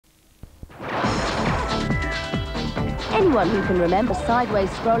Anyone who can remember sideways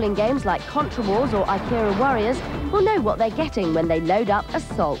scrolling games like Contra Wars or Ikea Warriors will know what they're getting when they load up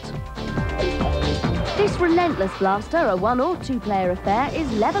Assault. This relentless blaster, a 1- or 2-player affair,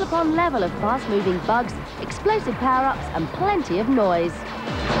 is level upon level of fast-moving bugs, explosive power-ups and plenty of noise.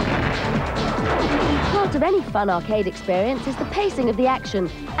 Part of any fun arcade experience is the pacing of the action,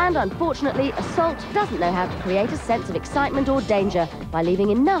 and unfortunately, Assault doesn't know how to create a sense of excitement or danger by leaving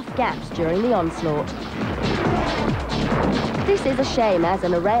enough gaps during the onslaught. This is a shame, as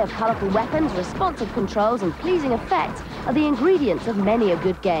an array of colourful weapons, responsive controls and pleasing effects are the ingredients of many a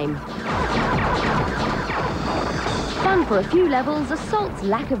good game. Fun for a few levels, Assault's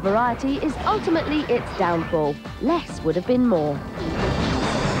lack of variety is ultimately its downfall. Less would have been more.